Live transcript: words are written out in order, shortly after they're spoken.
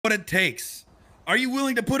what it takes? Are you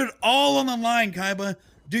willing to put it all on the line, Kaiba?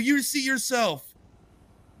 Do you see yourself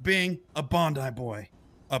being a Bondi boy,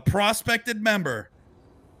 a prospected member?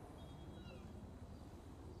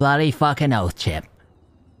 Bloody fucking oath, Chip.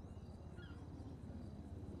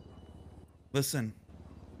 Listen,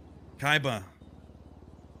 Kaiba,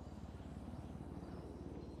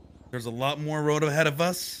 there's a lot more road ahead of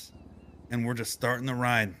us, and we're just starting the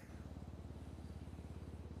ride.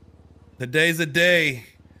 Today's a day,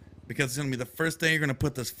 because it's going to be the first day you're going to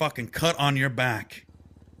put this fucking cut on your back.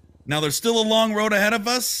 Now, there's still a long road ahead of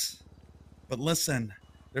us, but listen,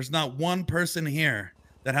 there's not one person here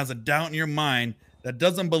that has a doubt in your mind that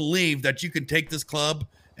doesn't believe that you can take this club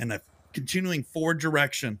in a continuing forward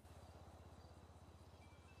direction.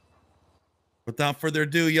 Without further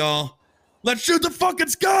ado, y'all, let's shoot the fucking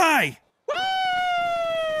sky!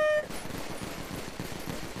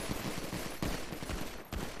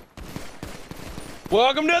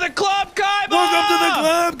 Welcome to the club, Kaiba! Welcome to the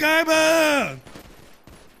club, Kaiba!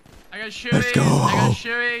 I got shoeies. Let's go. I got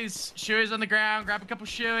shoeies. Shoeies on the ground. Grab a couple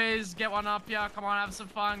shoeies. Get one up, yeah. Come on, have some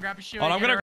fun. Grab a shoey. I'm gonna